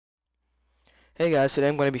Hey guys, today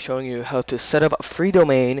I'm going to be showing you how to set up a free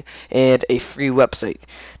domain and a free website.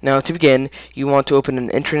 Now to begin, you want to open an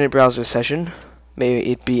internet browser session. Maybe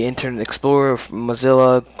it be Internet Explorer,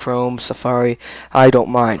 Mozilla, Chrome, Safari, I don't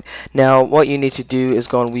mind. Now what you need to do is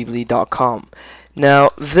go on Weebly.com. Now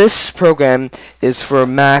this program is for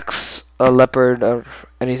Macs, Leopard, or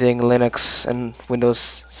anything, Linux and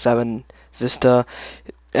Windows 7, Vista,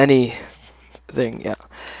 anything, yeah.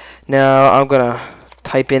 Now I'm gonna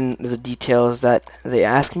type in the details that they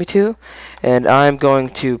ask me to, and I'm going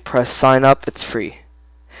to press sign up. It's free.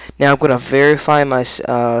 Now I'm gonna verify my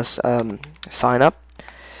sign up,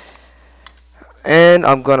 and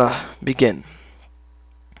I'm gonna begin.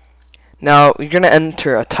 Now you're gonna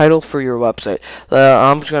enter a title for your website.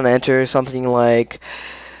 I'm just gonna enter something like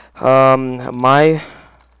my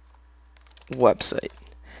website.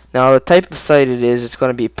 Now the type of site it is, it's going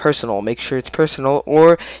to be personal. Make sure it's personal,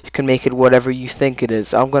 or you can make it whatever you think it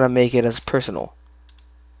is. I'm going to make it as personal.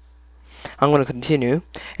 I'm going to continue,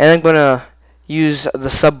 and I'm going to use the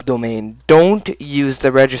subdomain. Don't use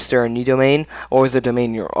the register a new domain or the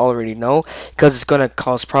domain you already know, because it's going to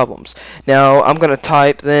cause problems. Now I'm going to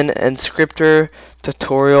type then Inscriptor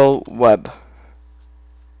tutorial web.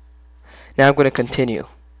 Now I'm going to continue.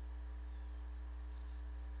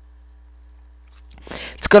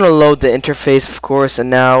 It's going to load the interface, of course, and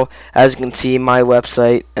now as you can see my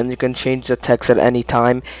website, and you can change the text at any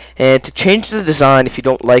time. And to change the design, if you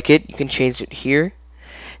don't like it, you can change it here.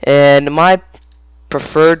 And my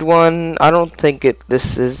preferred one, I don't think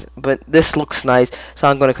this is, but this looks nice, so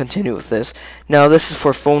I'm going to continue with this. Now this is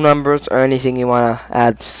for phone numbers or anything you want to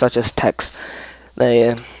add, such as text.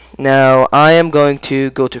 Now I am going to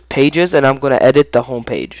go to pages, and I'm going to edit the home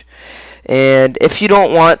page. And if you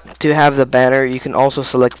don't want to have the banner, you can also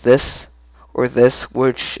select this or this,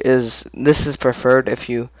 this is preferred if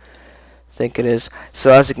you think it is.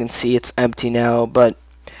 So as you can see, it's empty now, but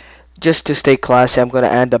just to stay classy, I'm going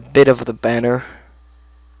to add a bit of the banner.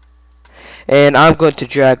 And I'm going to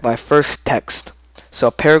drag my first text. So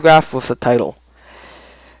a paragraph with the title.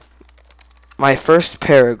 My first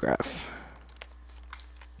paragraph.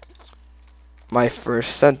 My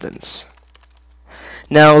first sentence.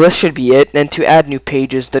 Now this should be it. And to add new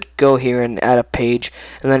pages, that go here and add a page,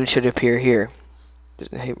 and then it should appear here,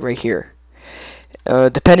 right here,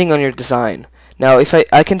 depending on your design. Now if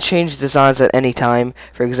I can change designs at any time,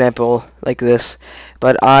 for example like this,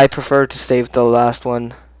 but I prefer to stay with the last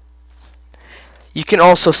one. You can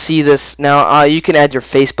also see this now. You can add your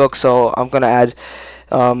Facebook, so I'm gonna add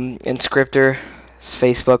Inscriptor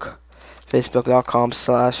Facebook,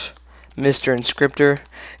 facebook.com/Mr. Inscriptor,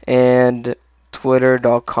 and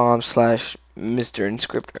twitter.com/Mr.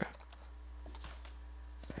 Inscriptor.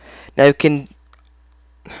 Now you can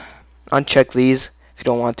uncheck these if you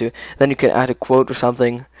don't want to. Then you can add a quote or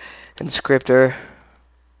something. Inscriptor,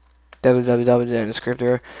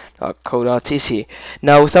 www.inscriptor.co.tc.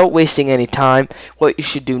 Now without wasting any time, what you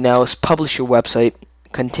should do now is publish your website.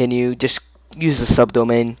 Continue. Just use the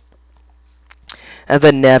subdomain, and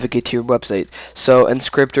then navigate to your website. So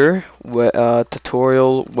Inscriptor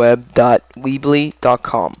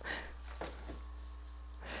tutorialweb.weebly.com.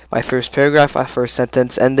 My first paragraph, my first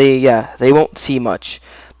sentence, and they won't see much,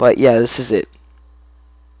 but yeah, this is it.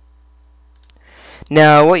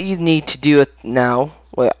 Now what you need to do now,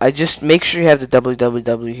 I just make sure you have the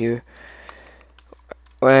www here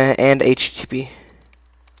and HTTP.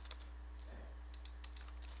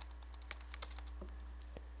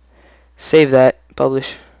 Save that,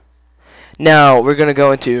 publish. Now we're gonna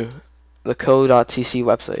go into the co.tc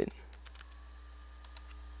website.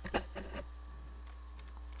 You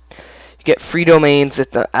get free domains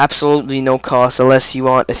at absolutely no cost, unless you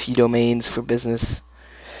want a few domains for business.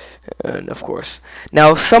 And of course,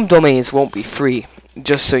 now some domains won't be free,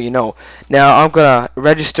 just so you know. Now I'm gonna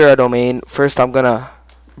register a domain. First I'm gonna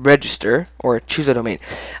register or choose a domain.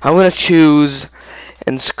 I'm gonna choose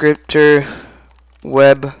Inscriptor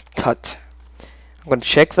Web Tut. I'm gonna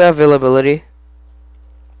check the availability.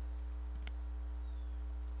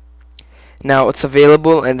 Now it's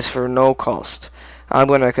available and it's for no cost. I'm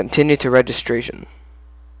gonna continue to registration.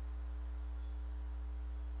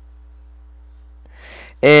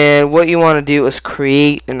 And what you want to do is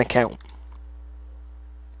create an account.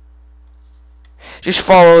 Just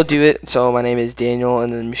follow, do it. So my name is Daniel,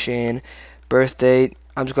 and then machine, birth date.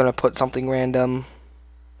 I'm just gonna put something random,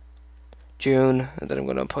 June, and then I'm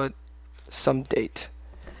gonna put some date.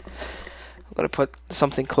 I'm gonna put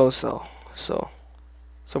something close though, so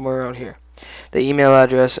somewhere around here. The email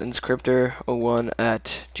address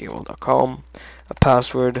inscriptor01@gmail.com. A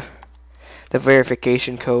password, the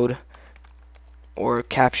verification code or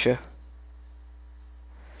CAPTCHA,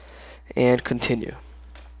 and continue.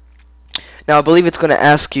 Now I believe it's going to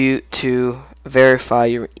ask you to verify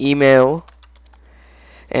your email,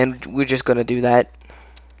 and we're just going to do that.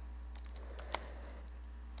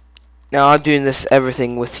 Now I'm doing this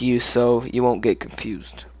everything with you so you won't get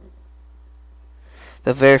confused.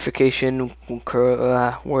 The verification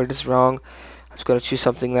word is wrong. I'm just going to choose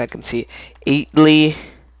something that I can see. 8ly.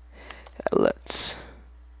 Let's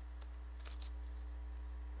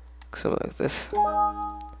something like this.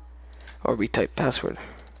 Or retype password.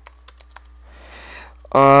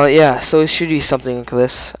 Yeah, so it should be something like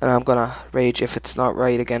this, and I'm gonna rage if it's not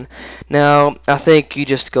right again. Now, I think you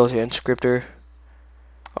just go to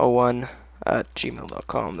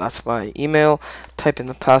inscriptor01@gmail.com. That's my email. Type in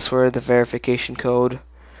the password, the verification code,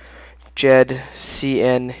 Jed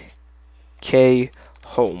CNK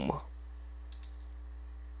home.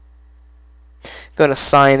 Gonna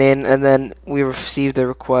sign in, and then we receive the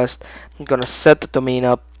request. I'm gonna set the domain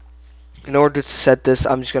up. In order to set this,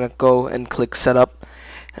 I'm just gonna go and click setup.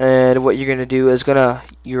 And what you're going to do is gonna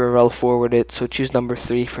URL forward it, so choose number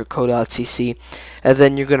 3 for co.cc, and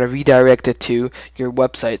then you're going to redirect it to your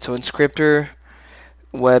website. So Inscriptor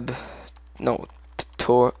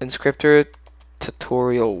Inscriptor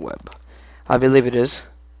tutorial web. I believe it is.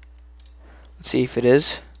 Let's see if it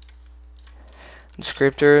is.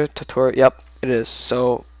 Inscriptor tutorial, yep, it is.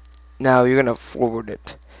 So now you're going to forward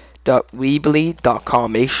it.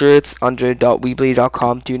 .weebly.com. Make sure it's under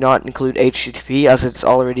 .weebly.com. Do not include HTTP as it's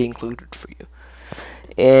already included for you.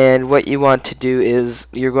 And what you want to do is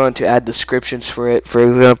you're going to add descriptions for it. For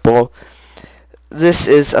example, this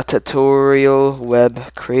is a tutorial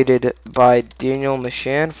web created by Daniel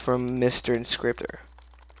Machan from Mr. Inscriptor.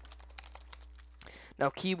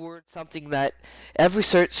 Now, keyword, something that every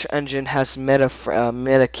search engine has meta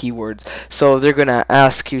keywords. So they're gonna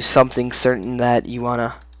ask you something certain that you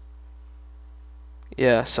wanna.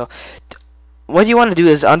 Yeah, so what you want to do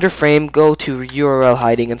is under frame, go to URL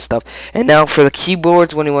hiding and stuff. And now for the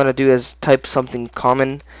keyboards, what you want to do is type something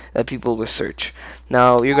common that people will search.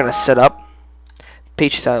 Now you're going to set up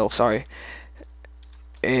page style, sorry,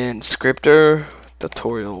 Inscriptor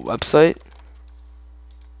tutorial website.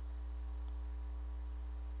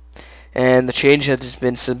 And the change has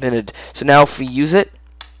been submitted. So now if we use it,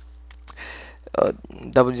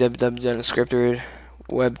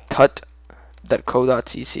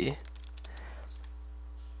 www.inscriptorwebtut.co.cc,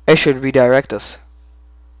 it should redirect us,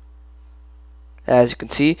 as you can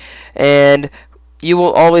see, and you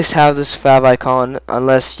will always have this fav icon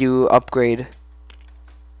unless you upgrade.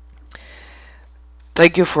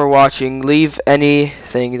 Thank you for watching. Leave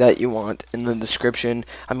anything that you want in the description,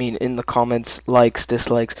 in the comments, likes,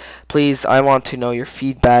 dislikes. Please, I want to know your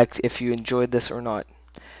feedback if you enjoyed this or not.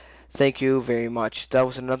 Thank you very much. That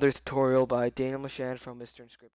was another tutorial by Daniel Machan from Mr. Inscriptor.